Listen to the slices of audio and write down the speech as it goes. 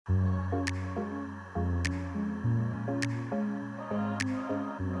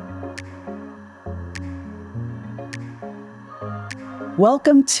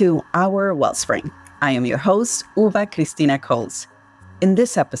Welcome to Our Wellspring. I am your host, Uva Coles. In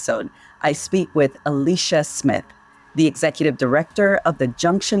this episode, I speak with Alicia Smith, the Executive Director of the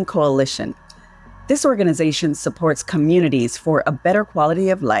Junction Coalition. This organization supports communities for a better quality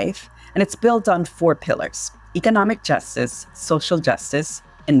of life, and it's built on 4 pillars: economic justice, social justice,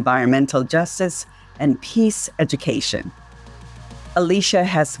 environmental justice, and peace education. Alicia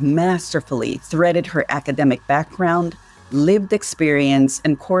has masterfully threaded her academic background, lived experience,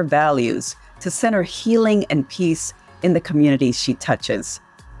 and core values to center healing and peace in the communities she touches.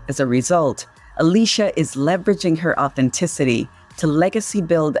 As a result, Alicia is leveraging her authenticity to legacy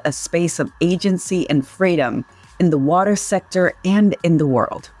build a space of agency and freedom in the water sector and in the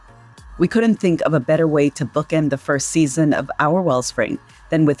world. We couldn't think of a better way to bookend the first season of Our Wellspring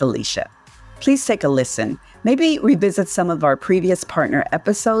than with Alicia. Please take a listen, maybe revisit some of our previous partner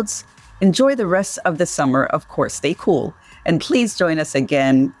episodes. Enjoy the rest of the summer, of course, stay cool, and please join us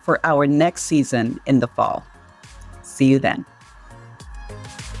again for our next season in the fall. See you then.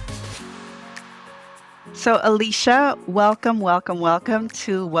 So Alicia, welcome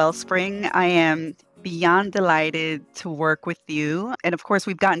to Wellspring. I am beyond delighted to work with you. And of course,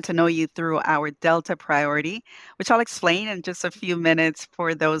 we've gotten to know you through our Delta priority, which I'll explain in just a few minutes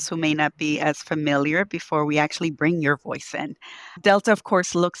for those who may not be as familiar before we actually bring your voice in. Delta, of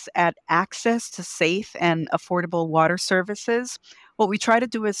course, looks at access to safe and affordable water services. What we try to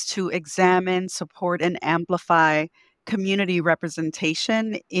do is to examine, support, and amplify community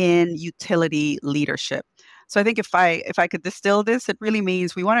representation in utility leadership. So I think if I could distill this, it really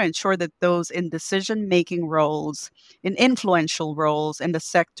means we want to ensure that those in decision-making roles, in influential roles in the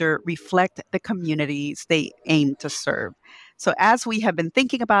sector reflect the communities they aim to serve. So as we have been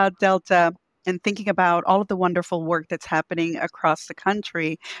thinking about Delta and thinking about all of the wonderful work that's happening across the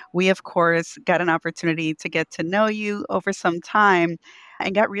country, we, of course, got an opportunity to get to know you over some time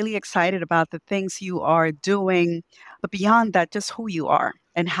and got really excited about the things you are doing, but beyond that, just who you are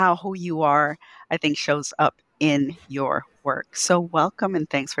and how who you are, I think, shows up in your work. So welcome and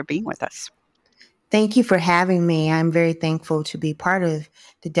thanks for being with us. Thank you for having me. I'm very thankful to be part of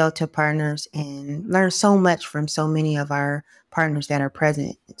the Delta Partners and learn so much from so many of our partners that are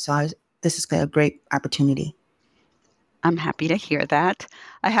present. So this is a great opportunity. I'm happy to hear that.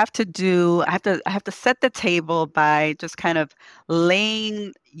 I have to set the table by just kind of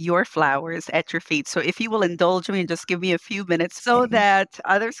laying your flowers at your feet. So if you will indulge me and just give me a few minutes so that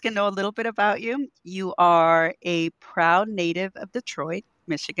others can know a little bit about you. You are a proud native of Detroit,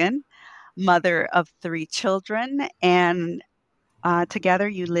 Michigan, mother of 3 children, and together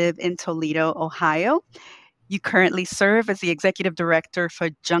you live in Toledo, Ohio. You currently serve as the executive director for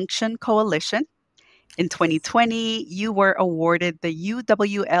Junction Coalition. In 2020, you were awarded the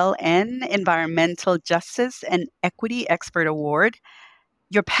UWLN Environmental Justice and Equity Expert Award.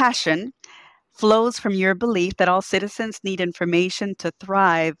 Your passion flows from your belief that all citizens need information to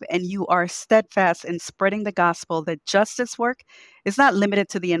thrive, and you are steadfast in spreading the gospel that justice work is not limited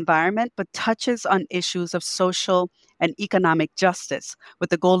to the environment, but touches on issues of social and economic justice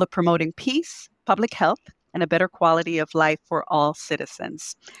with the goal of promoting peace, public health, and a better quality of life for all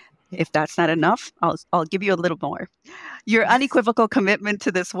citizens. If that's not enough, I'll give you a little more. Your unequivocal commitment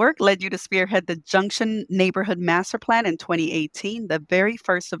to this work led you to spearhead the Junction Neighborhood Master Plan in 2018, the very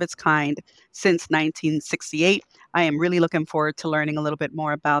first of its kind since 1968. I am really looking forward to learning a little bit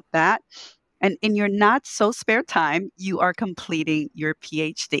more about that. And in your not so spare time, you are completing your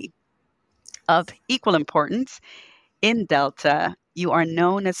PhD. Of equal importance, in Delta, you are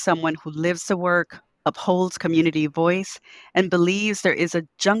known as someone who lives the work, upholds community voice, and believes there is a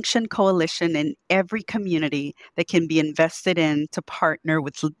Junction Coalition in every community that can be invested in to partner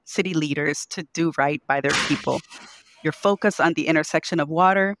with city leaders to do right by their people. Your focus on the intersection of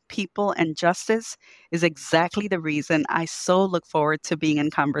water, people, and justice is exactly the reason I so look forward to being in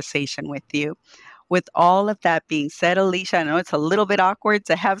conversation with you. With all of that being said, Alicia, I know it's a little bit awkward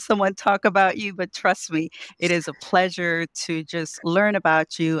to have someone talk about you, but trust me, it is a pleasure to just learn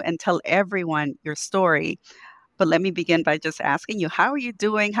about you and tell everyone your story. But let me begin by just asking you, how are you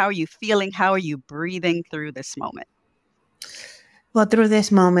doing? How are you feeling? How are you breathing through this moment? Well, through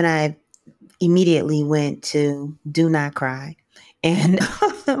this moment, I immediately went to do not cry. And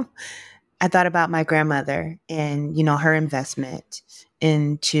I thought about my grandmother and, her investment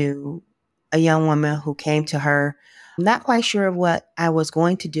into a young woman who came to her, not quite sure of what I was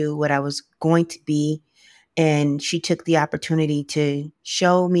going to do, what I was going to be. And she took the opportunity to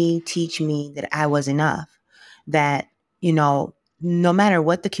show me, teach me that I was enough, that, no matter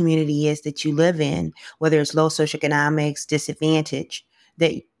what the community is that you live in, whether it's low socioeconomics, disadvantage,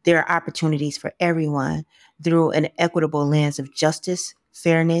 that there are opportunities for everyone through an equitable lens of justice,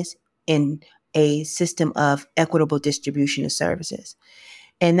 fairness, and a system of equitable distribution of services.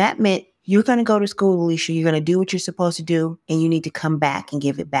 And that meant you're going to go to school, Alicia. You're going to do what you're supposed to do, and you need to come back and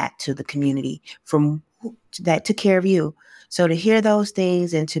give it back to the community from that took care of you. So to hear those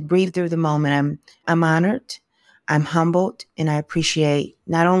things and to breathe through the moment, I'm honored, I'm humbled, and I appreciate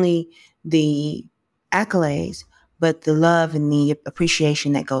not only the accolades, but the love and the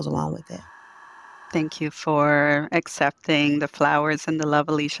appreciation that goes along with it. Thank you for accepting the flowers and the love,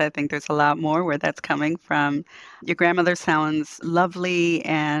 Alicia. I think there's a lot more where that's coming from. Your grandmother sounds lovely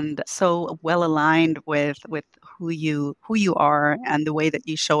and so well aligned with who you are and the way that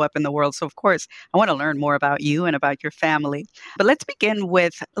you show up in the world. So of course, I want to learn more about you and about your family. But let's begin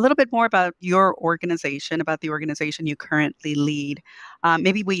with a little bit more about your organization, about the organization you currently lead.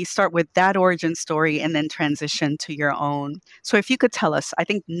 Maybe we start with that origin story and then transition to your own. So if you could tell us, I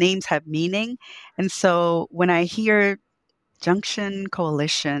think names have meaning. And so when I hear Junction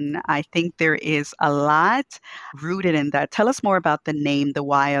Coalition, I think there is a lot rooted in that. Tell us more about the name, the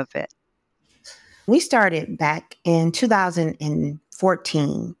why of it. We started back in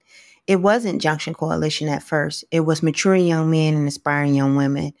 2014. It wasn't Junction Coalition at first. It was Maturing Young Men and Aspiring Young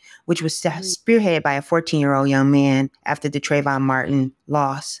Women, which was spearheaded by a 14-year-old young man after the Trayvon Martin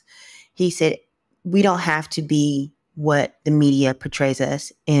loss. He said, we don't have to be what the media portrays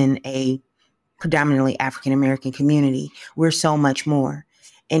us in a predominantly African-American community. We're so much more.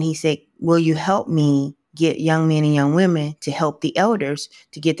 And he said, will you help me get young men and young women to help the elders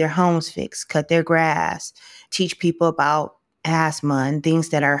to get their homes fixed, cut their grass, teach people about asthma and things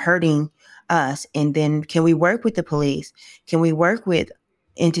that are hurting us? And then can we work with the police? Can we work with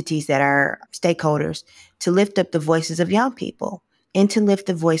entities that are stakeholders to lift up the voices of young people and to lift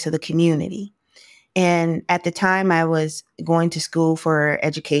the voice of the community? And at the time I was going to school for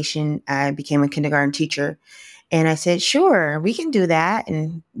education, I became a kindergarten teacher. And I said, sure, we can do that.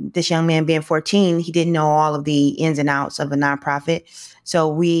 And this young man being 14, he didn't know all of the ins and outs of a nonprofit. So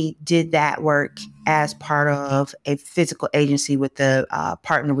we did that work as part of a physical agency with the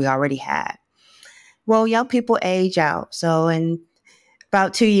partner we already had. Well, young people age out. So in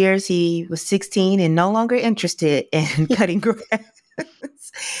about 2 years, he was 16 and no longer interested in cutting grass.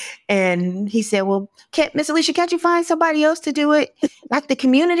 And he said, well, Miss Alicia, can't you find somebody else to do it? Like the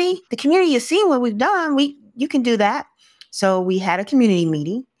community has seen what we've done. You can do that. So we had a community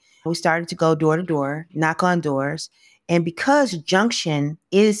meeting. We started to go door to door, knock on doors. And because Junction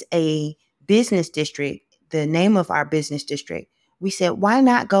is a business district, the name of our business district, we said, why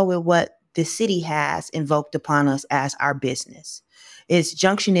not go with what the city has invoked upon us as our business?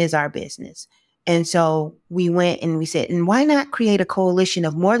 Junction is our business. And so we went and we said, and why not create a coalition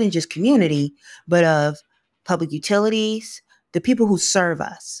of more than just community, but of public utilities, the people who serve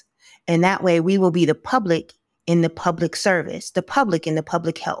us. And that way we will be the public in the public service, the public in the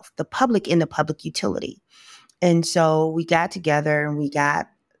public health, the public in the public utility. And so we got together and we got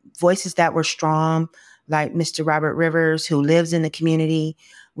voices that were strong, like Mr. Robert Rivers, who lives in the community.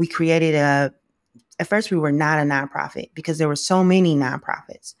 We created at first we were not a nonprofit because there were so many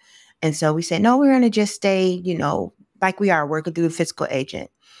nonprofits. And so we said, no, we're going to just stay, like we are working through the fiscal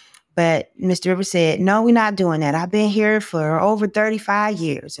agent. But Mr. Rivers said, no, we're not doing that. I've been here for over 35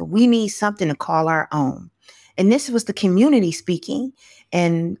 years. And we need something to call our own. And this was the community speaking.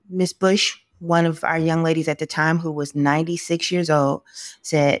 And Miss Bush, one of our young ladies at the time, who was 96 years old,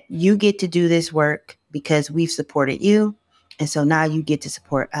 said, you get to do this work because we've supported you. And so now you get to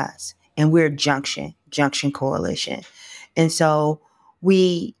support us. And we're Junction Coalition. And so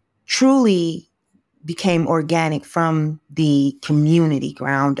we truly became organic from the community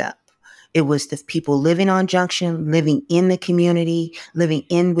ground up. It was the people living on Junction, living in the community, living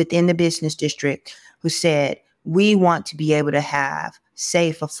within the business district, who said, we want to be able to have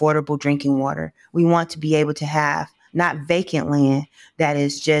safe, affordable drinking water. We want to be able to have not vacant land that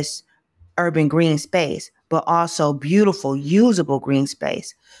is just urban green space, but also beautiful, usable green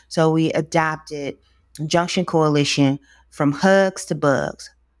space. So we adopted Junction Coalition from hugs to bugs,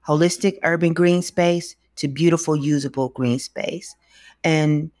 holistic urban green space to beautiful, usable green space.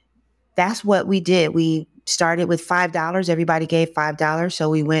 And that's what we did. We started with $5. Everybody gave $5. So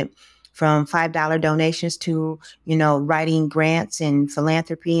we went from $5 donations to, writing grants and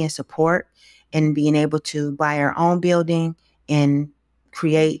philanthropy and support and being able to buy our own building and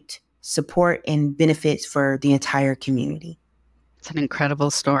create support and benefits for the entire community. It's an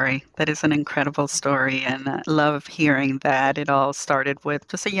incredible story. That is an incredible story. And I love hearing that it all started with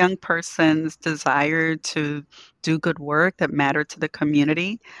just a young person's desire to do good work that mattered to the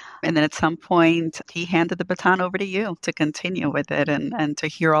community. And then at some point, he handed the baton over to you to continue with it, and to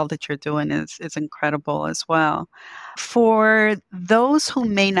hear all that you're doing is incredible as well. For those who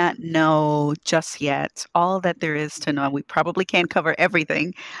may not know just yet all that there is to know, we probably can't cover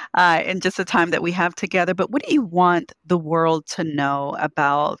everything in just the time that we have together, but what do you want the world to know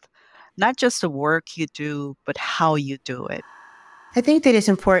about not just the work you do, but how you do it? I think that it's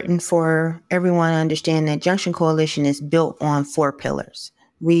important for everyone to understand that Junction Coalition is built on 4 pillars.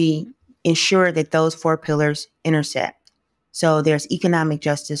 We ensure that those 4 pillars intersect. So there's economic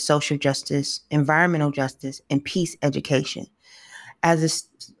justice, social justice, environmental justice, and peace education. As a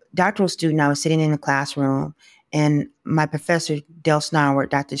doctoral student, I was sitting in the classroom, and my professor, Dr.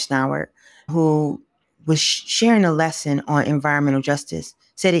 Snowart, who was sharing a lesson on environmental justice,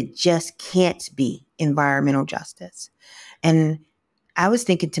 said it just can't be environmental justice. And I was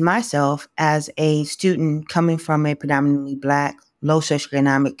thinking to myself, as a student coming from a predominantly Black, low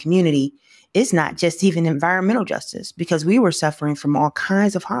socioeconomic community, it's not just even environmental justice, because we were suffering from all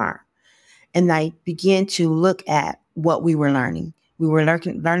kinds of harm. And I began to look at what we were learning. We were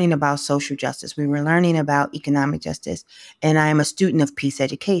learning about social justice. We were learning about economic justice. And I am a student of peace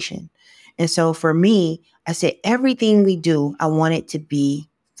education. And so for me, I said, everything we do, I want it to be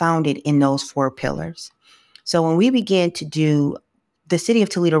founded in those 4 pillars. So when we began to do, the city of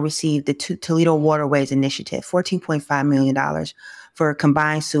Toledo received the Toledo Waterways Initiative, $14.5 million for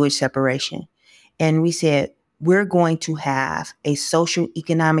combined sewage separation. And we said, we're going to have a social,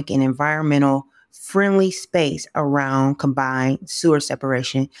 economic, and environmental friendly space around combined sewer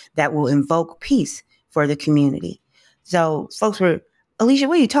separation that will invoke peace for the community. So folks were, Alicia,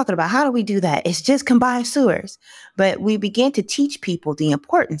 what are you talking about? How do we do that? It's just combined sewers. But we began to teach people the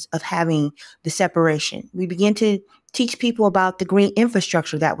importance of having the separation. We began to teach people about the green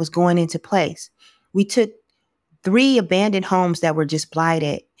infrastructure that was going into place. We took 3 abandoned homes that were just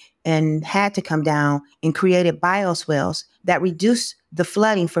blighted and had to come down and created bioswales that reduced the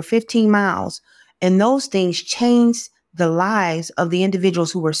flooding for 15 miles. And those things changed the lives of the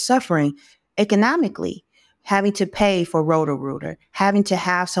individuals who were suffering economically, having to pay for Roto-Rooter, having to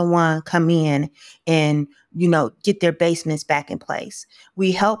have someone come in and, get their basements back in place.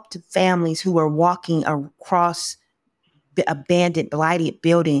 We helped families who were walking across abandoned, blighted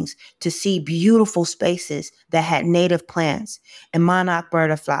buildings to see beautiful spaces that had native plants and monarch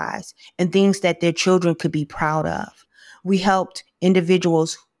butterflies and things that their children could be proud of. We helped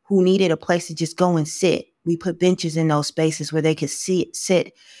individuals who needed a place to just go and sit. We put benches in those spaces where they could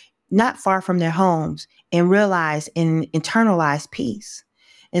sit not far from their homes and realize and internalize peace.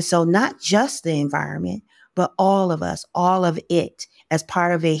 And so not just the environment, but all of us, all of it, as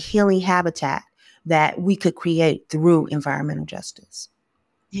part of a healing habitat that we could create through environmental justice.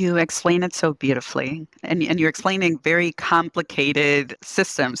 You explain it so beautifully, and you're explaining very complicated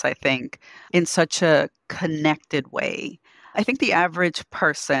systems, I think, in such a connected way. I think the average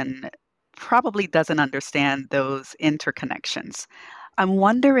person probably doesn't understand those interconnections. I'm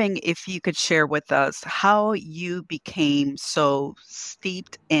wondering if you could share with us how you became so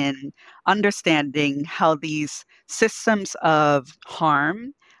steeped in understanding how these systems of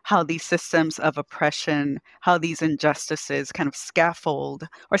harm, how these systems of oppression, how these injustices kind of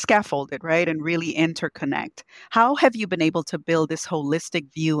scaffolded, right, and really interconnect. How have you been able to build this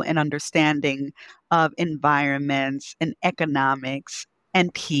holistic view and understanding of environments and economics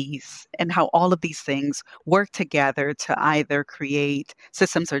and peace, and how all of these things work together to either create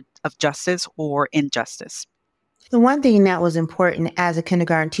systems of justice or injustice? The one thing that was important as a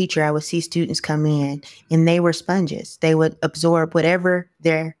kindergarten teacher, I would see students come in and they were sponges. They would absorb whatever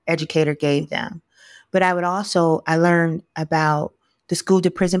their educator gave them. But I learned about the school to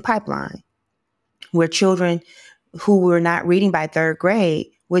prison pipeline, where children who were not reading by 3rd grade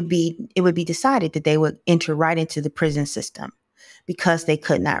it would be decided that they would enter right into the prison system because they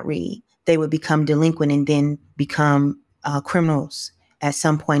could not read. They would become delinquent and then become criminals at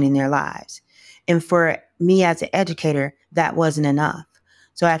some point in their lives. And for me as an educator, that wasn't enough.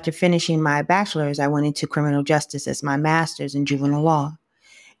 So after finishing my bachelor's, I went into criminal justice as my master's in juvenile law.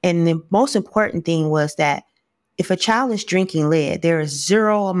 And the most important thing was that if a child is drinking lead, there is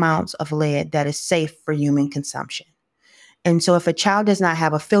 0 amounts of lead that is safe for human consumption. And so if a child does not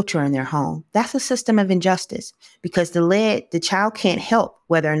have a filter in their home, that's a system of injustice, because the child can't help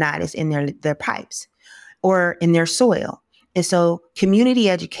whether or not it's in their pipes or in their soil. And so community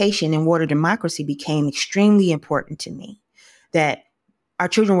education and water democracy became extremely important to me, that our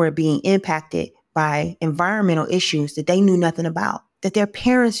children were being impacted by environmental issues that they knew nothing about, that their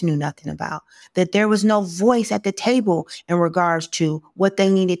parents knew nothing about, that there was no voice at the table in regards to what they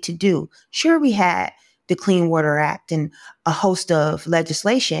needed to do. Sure, we had the Clean Water Act and a host of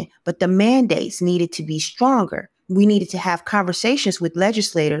legislation, but the mandates needed to be stronger. We needed to have conversations with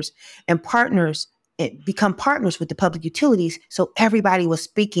legislators and partners, become partners with the public utilities, so everybody was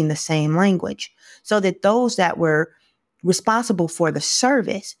speaking the same language, so that those that were responsible for the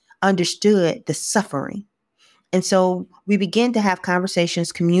service understood the suffering. And so we began to have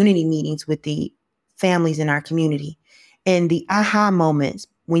conversations, community meetings with the families in our community. And the aha moments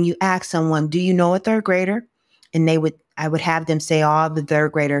when you ask someone, do you know a third grader? And I would have them say all the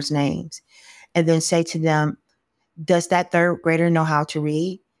third graders' names and then say to them, does that third grader know how to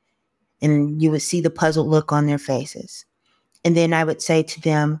read? And you would see the puzzled look on their faces. And then I would say to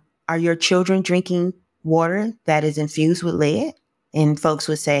them, are your children drinking water that is infused with lead? And folks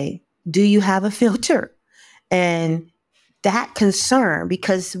would say, do you have a filter? And that concern,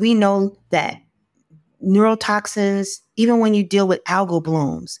 because we know that neurotoxins, even when you deal with algal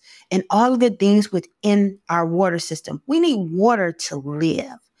blooms and all of the things within our water system, we need water to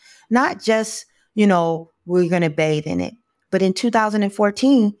live, not just, we're going to bathe in it. But in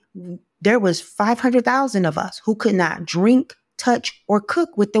 2014, there was 500,000 of us who could not drink, touch, or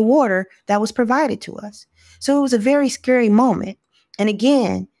cook with the water that was provided to us. So it was a very scary moment. And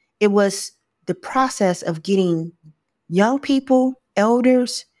again, it was the process of getting young people,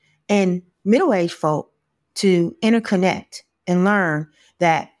 elders, and middle-aged folk to interconnect and learn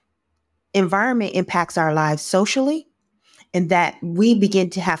that environment impacts our lives socially, and that we begin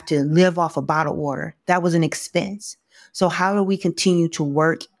to have to live off of bottled water. That was an expense. So how do we continue to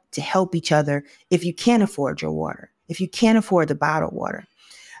work to help each other if you can't afford your water, if you can't afford the bottled water?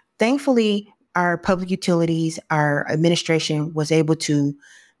 Thankfully, our public utilities, our administration was able to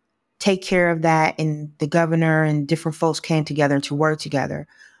take care of that, and the governor and different folks came together to work together.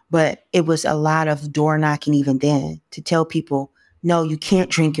 But it was a lot of door knocking even then to tell people, no, you can't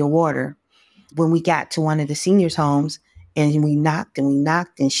drink your water. When we got to one of the seniors' homes and we knocked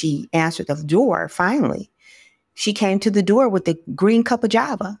and she answered the door, finally, she came to the door with a green cup of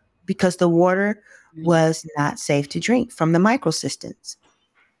Java because the water was not safe to drink from the microsystems.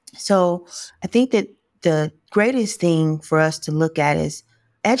 So I think that the greatest thing for us to look at is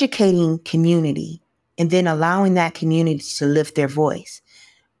educating community and then allowing that community to lift their voice.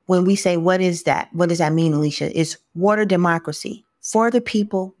 When we say, what is that? What does that mean, Alicia? It's water democracy, for the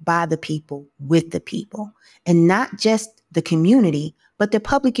people, by the people, with the people, and not just the community, but the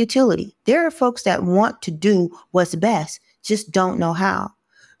public utility. There are folks that want to do what's best, just don't know how.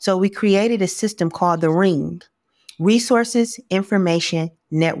 So we created a system called the RING: resources, information,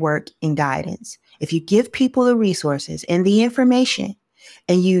 network, and guidance. If you give people the resources and the information,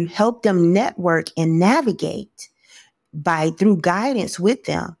 and you help them network and navigate through guidance with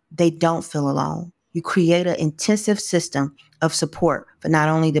them, they don't feel alone. You create an intensive system of support for not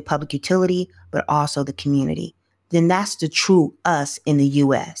only the public utility, but also the community. Then that's the true us in the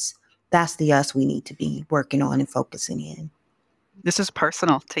U.S. That's the us we need to be working on and focusing in. This is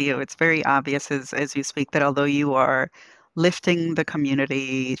personal to you. It's very obvious as you speak that although you are lifting the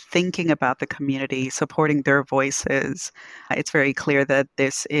community, thinking about the community, supporting their voices, it's very clear that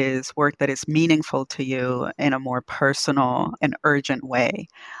this is work that is meaningful to you in a more personal and urgent way.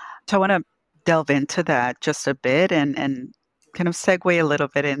 So I want to delve into that just a bit and kind of segue a little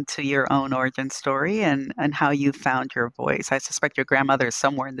bit into your own origin story and how you found your voice. I suspect your grandmother is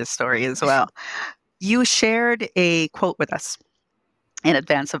somewhere in this story as well. You shared a quote with us in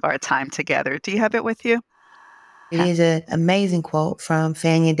advance of our time together. Do you have it with you? It is an amazing quote from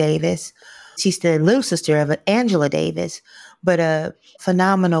Fania Davis. She's the little sister of Angela Davis, but a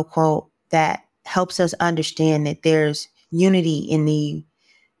phenomenal quote that helps us understand that there's unity in the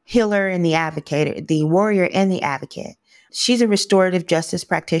healer and the advocate, the warrior and the advocate. She's a restorative justice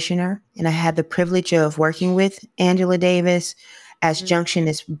practitioner, and I had the privilege of working with Angela Davis. As Junction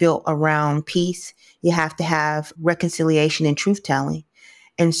is built around peace, you have to have reconciliation and truth-telling.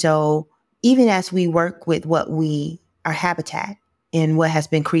 And so even as we work with our habitat and what has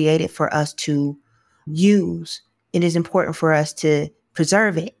been created for us to use, it is important for us to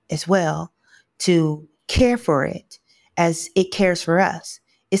preserve it as well, to care for it as it cares for us.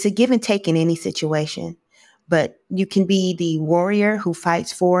 It's a give and take in any situation, but you can be the warrior who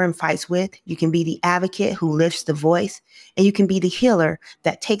fights for and fights with. You can be the advocate who lifts the voice, and you can be the healer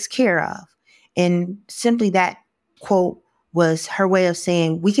that takes care of. And simply that quote was her way of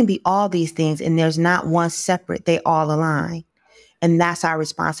saying we can be all these things, and there's not one separate, they all align. And that's our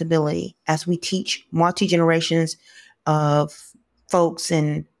responsibility as we teach multi-generations of folks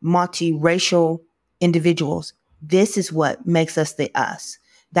and multiracial individuals. This is what makes us the us.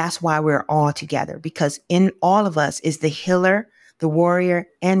 That's why we're all together, because in all of us is the healer, the warrior,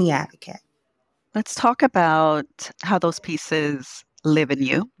 and the advocate. Let's talk about how those pieces live in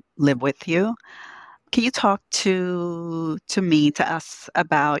you, live with you. Can you talk to me, to us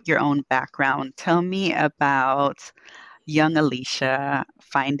about your own background? Tell me about young Alicia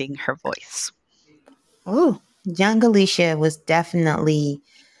finding her voice. Oh, young Alicia was definitely,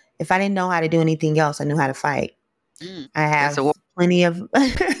 if I didn't know how to do anything else, I knew how to fight. Mm, I that's a have plenty of,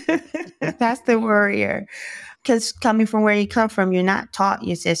 that's the warrior. Because coming from where you come from, you're not taught,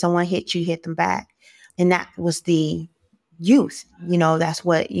 you said someone hit you, hit them back. And that was the youth, that's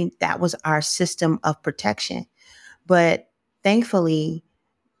that was our system of protection. But thankfully,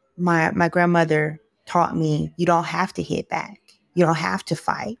 my grandmother taught me you don't have to hit back. You don't have to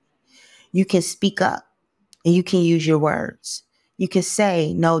fight. You can speak up and you can use your words. You can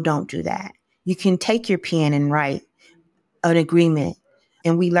say, no, don't do that. You can take your pen and write an agreement.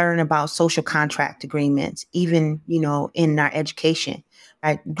 And we learn about social contract agreements, even, in our education.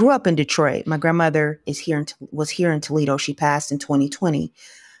 I grew up in Detroit. My grandmother was here in Toledo. She passed in 2020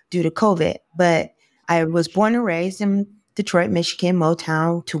 due to COVID. But I was born and raised in Detroit, Michigan,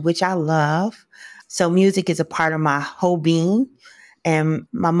 Motown, to which I love. So music is a part of my whole being. And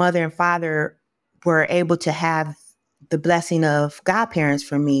my mother and father were able to have the blessing of godparents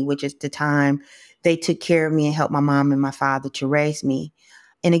for me, which is the time they took care of me and helped my mom and my father to raise me.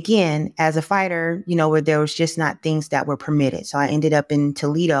 And again, as a fighter, where there was just not things that were permitted. So I ended up in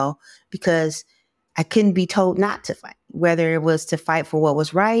Toledo because I couldn't be told not to fight, whether it was to fight for what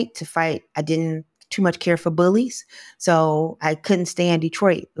was right, to fight. I didn't too much care for bullies. So I couldn't stay in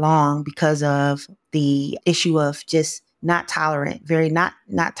Detroit long because of the issue of just not tolerant, very not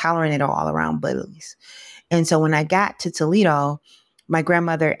tolerant at all around bullies. And so when I got to Toledo, my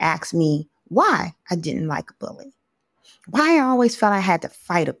grandmother asked me why I didn't like a bully, why I always felt I had to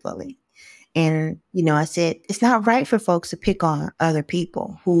fight a bully. And, I said, it's not right for folks to pick on other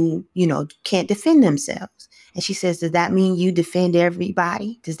people who, can't defend themselves. And she says, does that mean you defend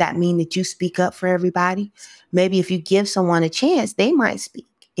everybody? Does that mean that you speak up for everybody? Maybe if you give someone a chance, they might speak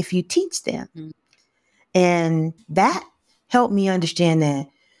if you teach them. Mm. And that helped me understand that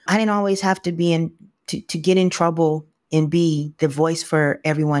I didn't always have to be to get in trouble and be the voice for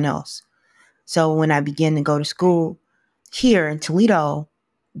everyone else. So when I began to go to school here in Toledo,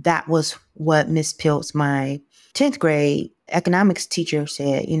 that was what Miss Piltz, my 10th grade economics teacher,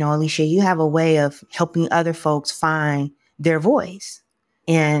 said, Alicia, you have a way of helping other folks find their voice.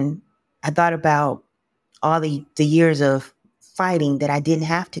 And I thought about all the years of fighting that I didn't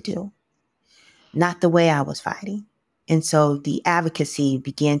have to do, not the way I was fighting. And so the advocacy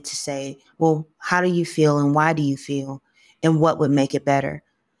began to say, well, how do you feel and why do you feel and what would make it better?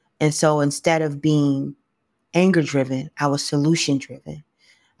 And so instead of being anger driven, I was solution driven.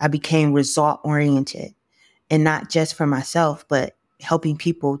 I became result oriented, and not just for myself, but helping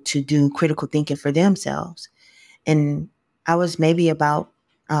people to do critical thinking for themselves. And I was maybe about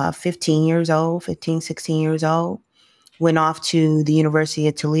 15 years old, 15, 16 years old, went off to the University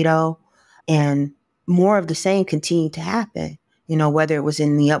of Toledo, and more of the same continued to happen, whether it was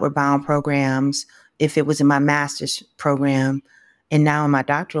in the Upward Bound programs, if it was in my master's program, and now in my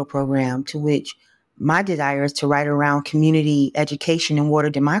doctoral program, to which my desire is to write around community education and water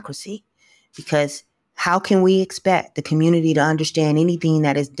democracy. Because how can we expect the community to understand anything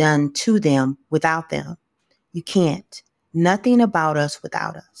that is done to them without them? You can't. Nothing about us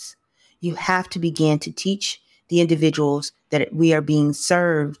without us. You have to begin to teach the individuals that we are being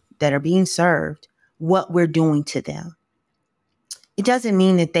served, what we're doing to them. It doesn't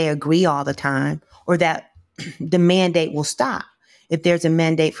mean that they agree all the time or that the mandate will stop. If there's a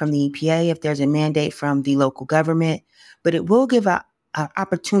mandate from the EPA, if there's a mandate from the local government, but it will give an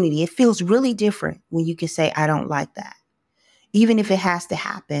opportunity. It feels really different when you can say, I don't like that. Even if it has to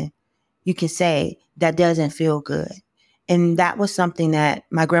happen, you can say, that doesn't feel good. And that was something that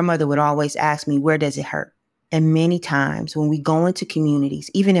my grandmother would always ask me, where does it hurt? And many times when we go into communities,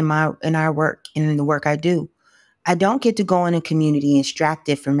 even in our work and in the work I do, I don't get to go in a community and extract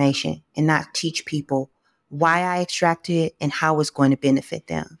information and not teach people why I extracted it and how it's going to benefit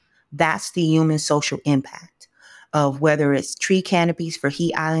them. That's the human social impact of whether it's tree canopies for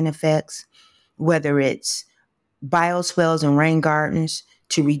heat island effects, whether it's bioswales and rain gardens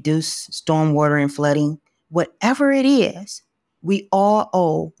to reduce stormwater and flooding, whatever it is, we all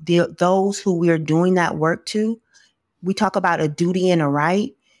owe those who we are doing that work to. We talk about a duty and a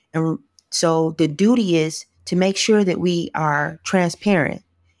right. And so the duty is to make sure that we are transparent,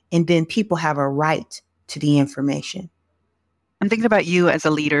 and then people have a right to the information. I'm thinking about you as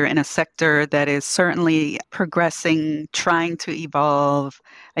a leader in a sector that is certainly progressing, trying to evolve,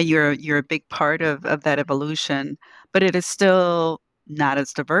 and you're a big part of that evolution, but it is still not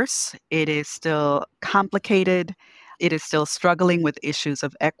as diverse. It is still complicated. It is still struggling with issues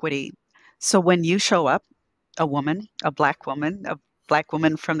of equity. So when you show up, a woman, a Black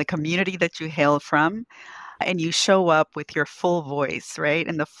woman from the community that you hail from, and you show up with your full voice, right?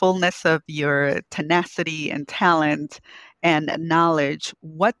 And the fullness of your tenacity and talent and knowledge,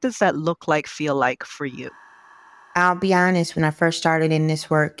 what does that look like, feel like for you? I'll be honest, when I first started in this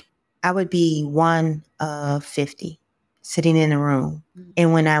work, I would be one of 50 sitting in a room.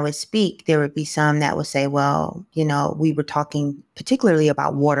 And when I would speak, there would be some that would say, well, we were talking particularly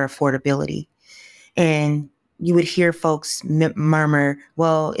about water affordability. And you would hear folks murmur,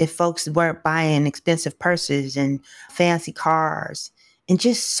 well, if folks weren't buying expensive purses and fancy cars, and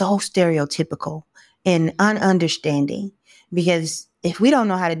just so stereotypical and ununderstanding, because if we don't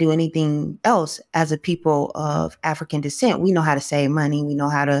know how to do anything else as a people of African descent, we know how to save money. We know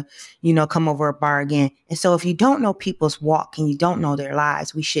how to, come over a bargain. And so if you don't know people's walk and you don't know their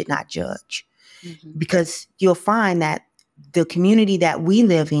lives, we should not judge. Mm-hmm. Because you'll find that the community that we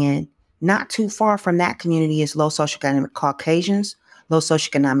live in, not too far from that community, is low socioeconomic Caucasians, low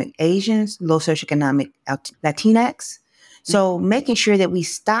socioeconomic Asians, low socioeconomic Latinx. So making sure that we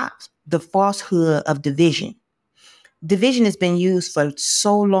stop the falsehood of division. Division has been used for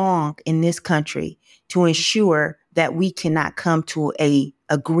so long in this country to ensure that we cannot come to an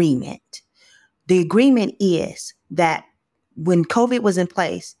agreement. The agreement is that when COVID was in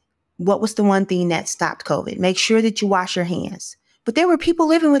place, what was the one thing that stopped COVID? Make sure that you wash your hands. But there were people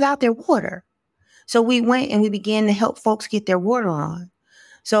living without their water. So we went and we began to help folks get their water on.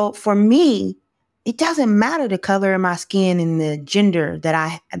 So for me, it doesn't matter the color of my skin and the gender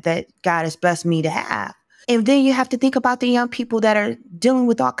that God has blessed me to have. And then you have to think about the young people that are dealing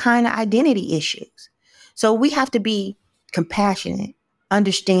with all kinds of identity issues. So we have to be compassionate,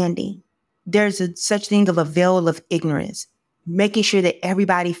 understanding. There's such thing of a veil of ignorance, making sure that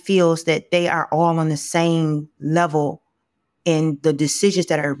everybody feels that they are all on the same level in the decisions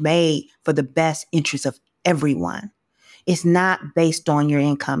that are made for the best interest of everyone. It's not based on your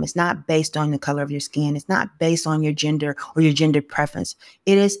income. It's not based on the color of your skin. It's not based on your gender or your gender preference.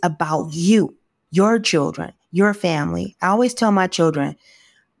 It is about you, your children, your family. I always tell my children,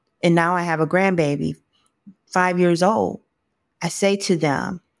 and now I have a grandbaby, 5 years old. I say to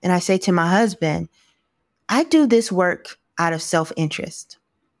them, and I say to my husband, I do this work out of self-interest.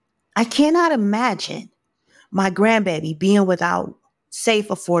 I cannot imagine my grandbaby being without safe,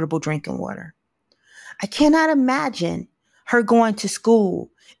 affordable drinking water. I cannot imagine her going to school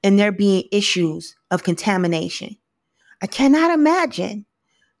and there being issues of contamination. I cannot imagine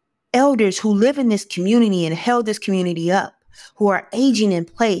elders who live in this community and held this community up, who are aging in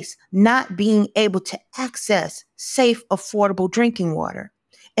place, not being able to access safe, affordable drinking water,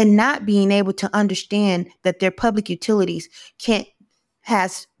 and not being able to understand that their public utilities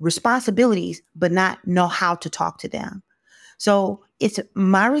has responsibilities, but not know how to talk to them. So it's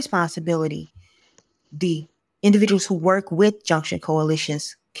my responsibility, the individuals who work with Junction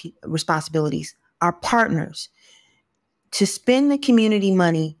Coalition's responsibilities, our partners, to spend the community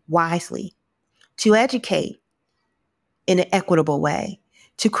money wisely, to educate in an equitable way,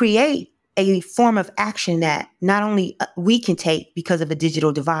 to create a form of action that not only we can take because of a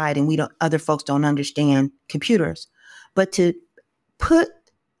digital divide and other folks don't understand computers, but to put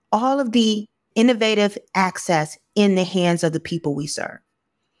all of the innovative access in the hands of the people we serve.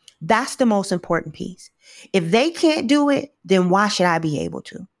 That's the most important piece. If they can't do it, then why should I be able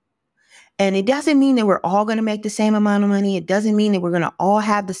to? And it doesn't mean that we're all going to make the same amount of money. It doesn't mean that we're going to all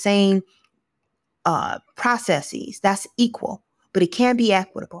have the same processes. That's equal, but it can be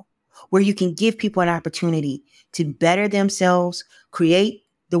equitable, where you can give people an opportunity to better themselves, create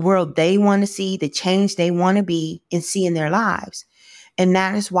the world they want to see, the change they want to be and see in their lives. And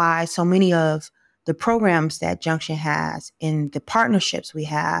that is why so many of the programs that Junction has and the partnerships we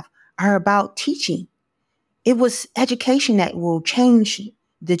have are about teaching. It was education that will change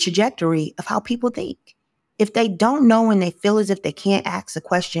the trajectory of how people think. If they don't know and they feel as if they can't ask a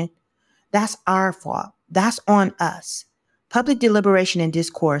question, that's our fault. That's on us. Public deliberation and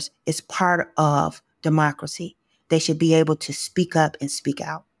discourse is part of democracy. They should be able to speak up and speak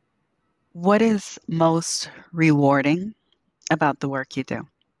out. What is most rewarding about the work you do?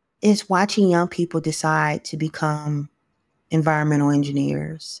 It's watching young people decide to become environmental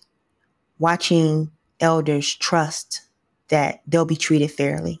engineers, watching elders trust that they'll be treated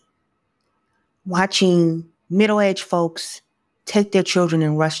fairly, watching middle-aged folks take their children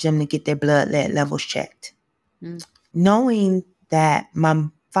and rush them to get their blood lead levels checked. Knowing that my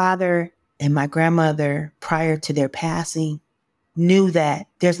father and my grandmother, prior to their passing, knew that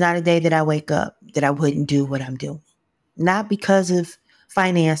there's not a day that I wake up that I wouldn't do what I'm doing. not because of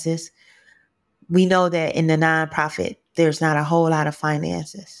finances. We know that in the nonprofit, there's not a whole lot of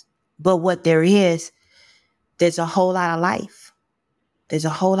finances. But what there is, there's a whole lot of life. There's a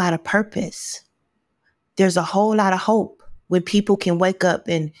whole lot of purpose. There's a whole lot of hope when people can wake up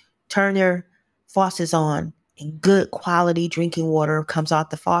and turn their faucets on and good quality drinking water comes out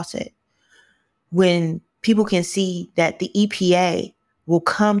the faucet. When people can see that the EPA will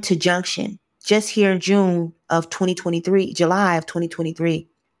come to Junction just here in June of 2023, July of 2023.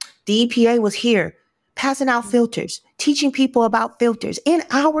 The EPA was here passing out filters, teaching people about filters in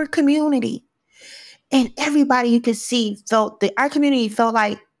our community. And everybody you could see felt that our community felt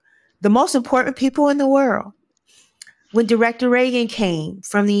like the most important people in the world. When Director Reagan came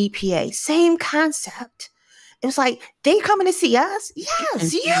from the EPA, same concept. It was like, they coming to see us?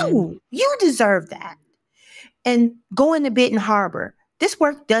 Yes, you deserve that. And going to Benton Harbor,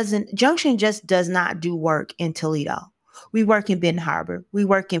 Junction just does not do work in Toledo. We work in Benton Harbor. We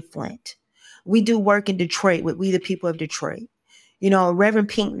work in Flint. We do work in Detroit with We the People of Detroit. Reverend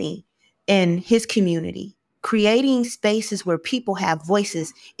Pinckney and his community, creating spaces where people have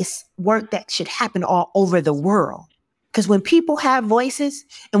voices is work that should happen all over the world. Because when people have voices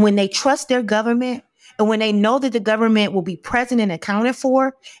and when they trust their government and when they know that the government will be present and accounted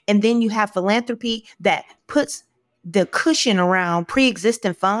for, and then you have philanthropy that puts the cushion around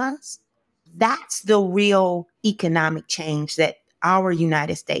pre-existing funds, that's the real economic change that our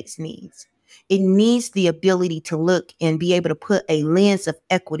United States needs. It needs the ability to look and be able to put a lens of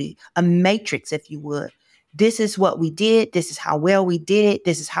equity, a matrix, if you would. This is what we did. This is how well we did it.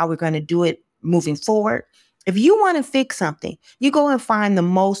 This is how we're going to do it moving forward. If you want to fix something, you go and find the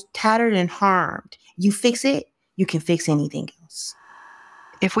most tattered and harmed. You fix it, you can fix anything else.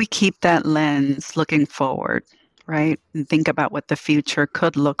 If we keep that lens looking forward, right, and think about what the future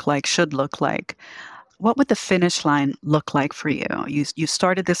could look like, should look like, what would the finish line look like for you? You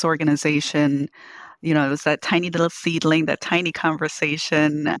started this organization, it was that tiny little seedling, that tiny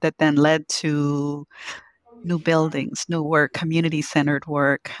conversation that then led to new buildings, new work, community-centered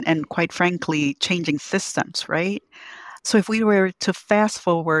work, and quite frankly, changing systems, right? So if we were to fast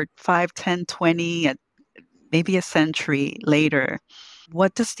forward 5, 10, 20, maybe a century later,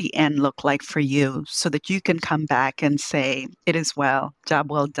 what does the end look like for you so that you can come back and say, it is well,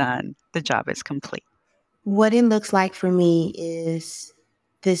 job well done, the job is complete? What it looks like for me is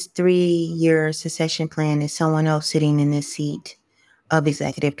this 3-year succession plan is someone else sitting in this seat of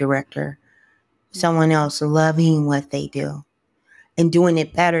executive director, someone else loving what they do and doing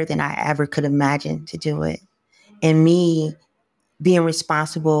it better than I ever could imagine to do it. And me being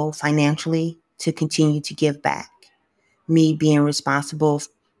responsible financially to continue to give back, me being responsible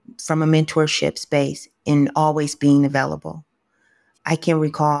from a mentorship space and always being available. I can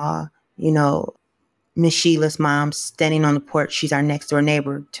recall, Miss Sheila's mom standing on the porch. She's our next door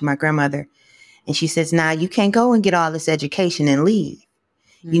neighbor to my grandmother. And she says, "Nah, you can't go and get all this education and leave.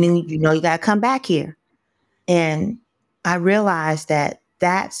 You got to come back here." And I realized that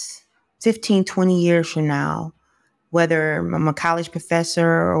that's 15, 20 years from now, whether I'm a college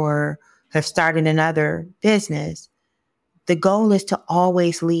professor or have started another business, the goal is to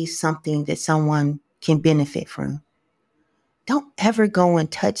always leave something that someone can benefit from. Don't ever go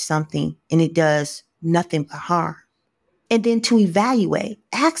and touch something and it does nothing but harm. And then to evaluate,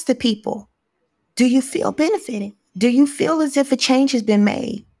 ask the people, do you feel benefited? Do you feel as if a change has been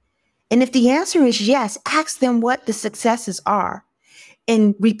made? And if the answer is yes, ask them what the successes are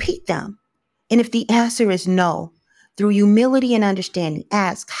and repeat them. And if the answer is no, through humility and understanding,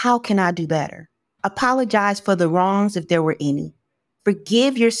 ask, how can I do better? Apologize for the wrongs if there were any.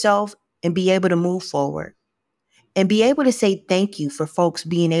 Forgive yourself and be able to move forward. And be able to say thank you for folks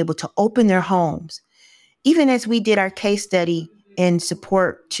being able to open their homes. Even as we did our case study in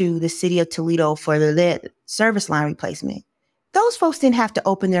support to the city of Toledo for the lead service line replacement, those folks didn't have to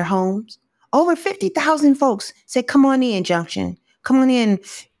open their homes. Over 50,000 folks said, come on in, Junction. Come on in,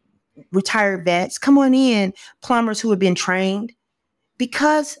 retired vets. Come on in, plumbers who have been trained,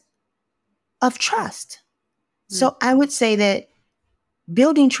 because of trust. So I would say that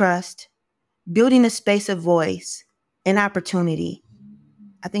building trust, building a space of voice and opportunity,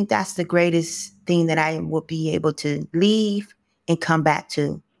 I think that's the greatest thing that I will be able to leave and come back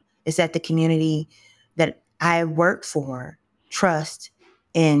to, is that the community that I work for trust,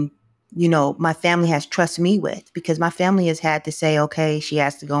 and my family has trust me with, because my family has had to say, okay, she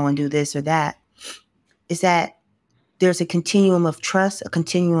has to go and do this or that, is that there's a continuum of trust, a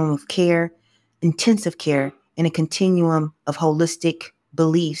continuum of care, intensive care, and a continuum of holistic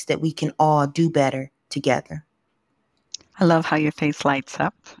beliefs that we can all do better together. I love how your face lights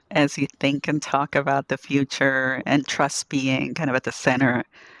up as you think and talk about the future and trust being kind of at the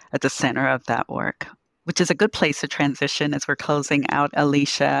center of that work, which is a good place to transition as we're closing out,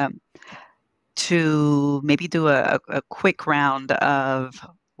 Alicia, to maybe do a quick round of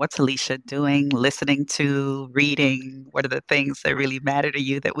what's Alicia doing, listening to, reading, what are the things that really matter to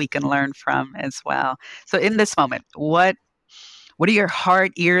you that we can learn from as well. So in this moment, what are your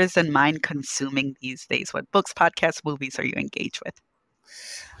heart, ears, and mind consuming these days? What books, podcasts, movies are you engaged with?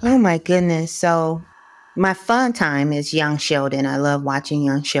 Oh my goodness. So my fun time is Young Sheldon. I love watching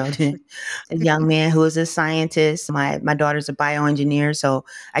Young Sheldon, a young man who is a scientist. My daughter's a bioengineer, so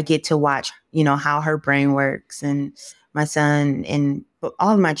I get to watch, how her brain works. And my son and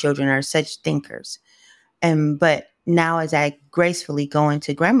all of my children are such thinkers. But now as I gracefully go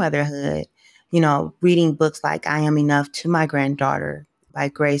into grandmotherhood, reading books like I Am Enough to my granddaughter by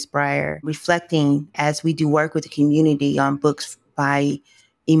Grace Breyer, reflecting as we do work with the community on books by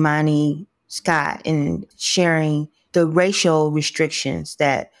Imani Scott, and sharing the racial restrictions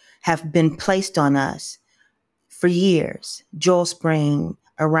that have been placed on us for years. Joel Spring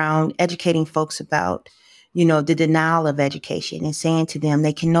around educating folks about, the denial of education and saying to them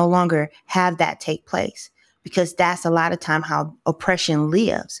they can no longer have that take place, because that's a lot of time how oppression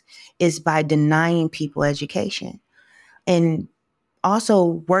lives, is by denying people education. And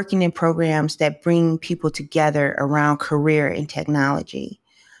also working in programs that bring people together around career and technology.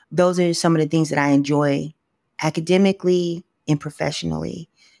 Those are some of the things that I enjoy academically and professionally.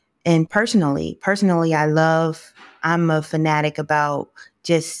 And personally, I'm a fanatic about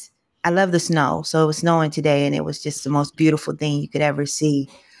I love the snow. So it was snowing today and it was just the most beautiful thing you could ever see.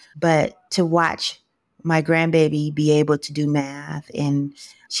 But to watch my grandbaby be able to do math, and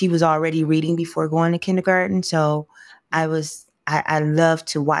she was already reading before going to kindergarten. So I love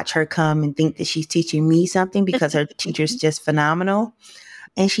to watch her come and think that she's teaching me something, because her teacher's just phenomenal.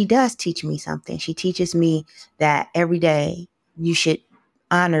 And she does teach me something. She teaches me that every day you should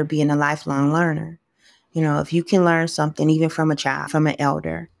honor being a lifelong learner. If you can learn something, even from a child, from an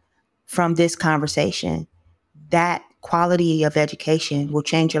elder, from this conversation, that quality of education will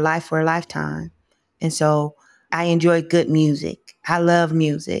change your life for a lifetime. And so I enjoy good music. I love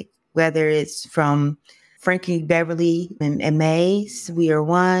music, whether it's from Frankie Beverly and Mays, We Are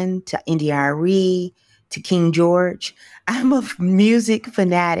One, to India.Arie, to King George. I'm a music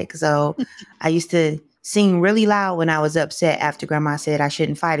fanatic. So I used to sing really loud when I was upset after grandma said I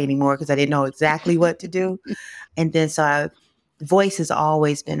shouldn't fight anymore, because I didn't know exactly what to do. And then voice has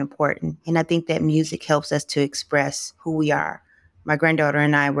always been important. And I think that music helps us to express who we are. My granddaughter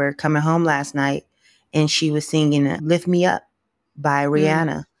and I were coming home last night and she was singing Lift Me Up by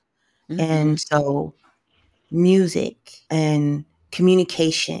Rihanna. Mm-hmm. And so music and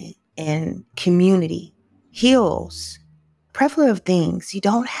communication and community heals plethora of things. You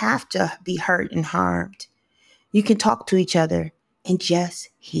don't have to be hurt and harmed. You can talk to each other and just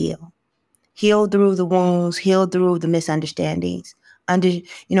heal. Heal through the wounds, heal through the misunderstandings.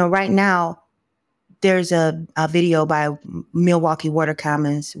 Right now, there's a video by Milwaukee Water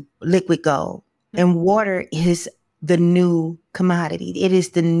Commons, Liquid Gold. And water is the new commodity. It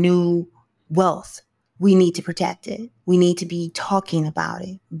is the new wealth. We need to protect it. We need to be talking about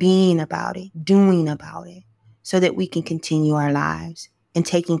it, being about it, doing about it, so that we can continue our lives and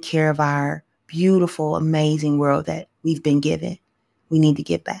taking care of our beautiful, amazing world that we've been given. We need to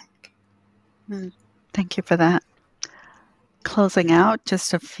give back. Thank you for that. Closing out,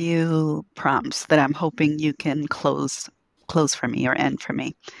 just a few prompts that I'm hoping you can close for me or end for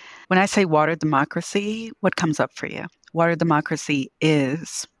me. When I say water democracy, what comes up for you? Water democracy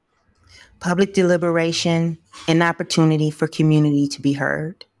is public deliberation, and opportunity for community to be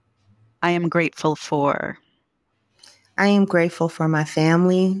heard. I am grateful for my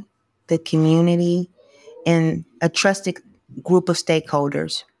family, the community, and a trusted group of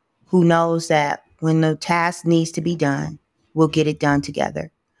stakeholders who knows that when the task needs to be done, we'll get it done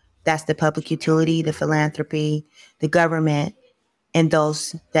together. That's the public utility, the philanthropy, the government, and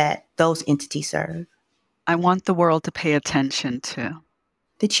those entities serve. I want the world to pay attention to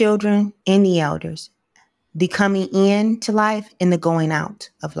the children and the elders, the coming in to life and the going out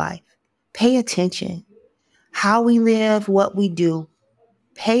of life. Pay attention. How we live, what we do.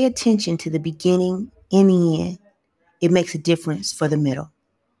 Pay attention to the beginning and the end. It makes a difference for the middle.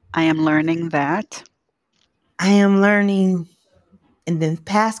 I am learning that. I am learning in the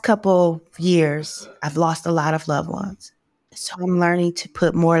past couple of years, I've lost a lot of loved ones. So I'm learning to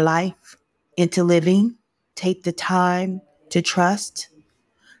put more life into living, take the time to trust,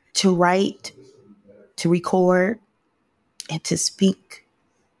 to write, to record, and to speak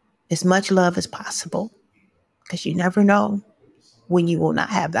as much love as possible. because you never know when you will not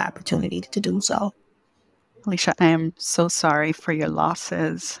have the opportunity to do so. Alicia, I am so sorry for your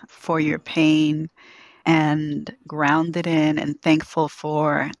losses, for your pain, and grounded in and thankful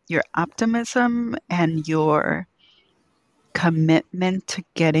for your optimism and your commitment to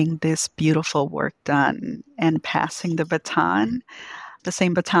getting this beautiful work done and passing the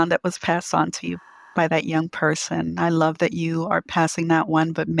same baton that was passed on to you by that young person. I love that you are passing not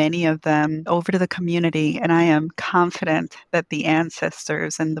one, but many of them over to the community. And I am confident that the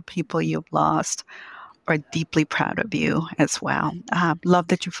ancestors and the people you've lost are deeply proud of you as well. Love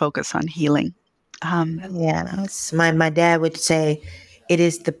that you focus on healing. Yeah, my dad would say it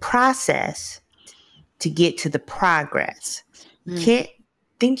is the process to get to the progress. You Mm. can't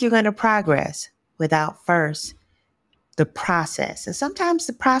think you're going to progress without first the process. And sometimes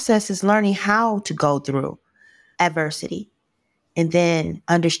the process is learning how to go through adversity and then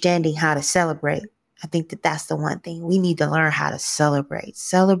understanding how to celebrate. I think that that's the one thing we need to learn how to celebrate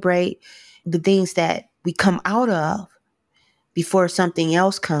the things that we come out of before something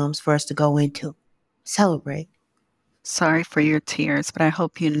else comes for us to go into. Celebrate. Sorry for your tears, but I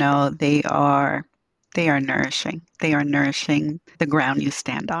hope you know they are nourishing. They are nourishing the ground you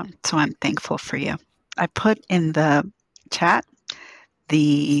stand on. So I'm thankful for you. I put in the chat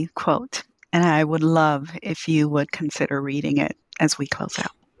the quote, and I would love if you would consider reading it as we close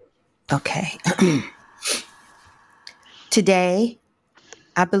out. Okay. Today,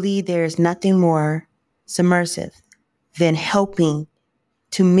 I believe there is nothing more submersive than helping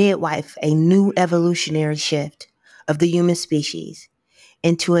to midwife a new evolutionary shift of the human species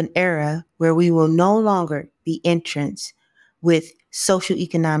into an era where we will no longer be entrants with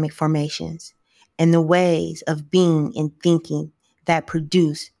socioeconomic formations and the ways of being and thinking that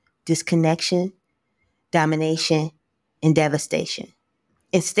produce disconnection, domination, and devastation.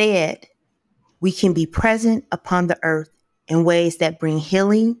 Instead, we can be present upon the earth in ways that bring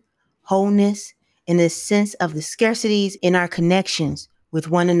healing, wholeness, and a sense of the scarcities in our connections with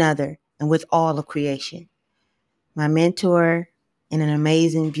one another and with all of creation. My mentor and an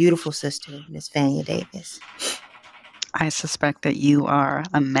amazing, beautiful sister, Miss Fania Davis. I suspect that you are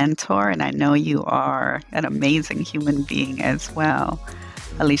a mentor, and I know you are an amazing human being as well.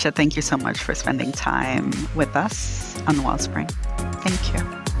 Alicia, thank you so much for spending time with us on Wellspring. Thank you.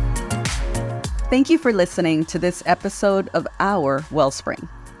 Thank you for listening to this episode of Our Wellspring.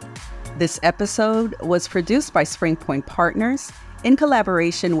 This episode was produced by Spring Point Partners in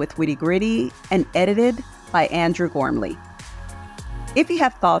collaboration with Witty Gritty and edited by Andrew Gormley. If you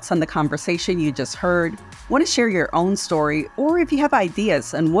have thoughts on the conversation you just heard, want to share your own story, or if you have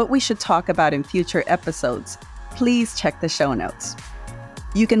ideas on what we should talk about in future episodes, please check the show notes.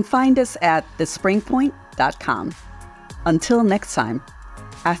 You can find us at thespringpoint.com. Until next time,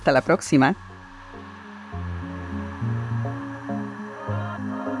 hasta la próxima.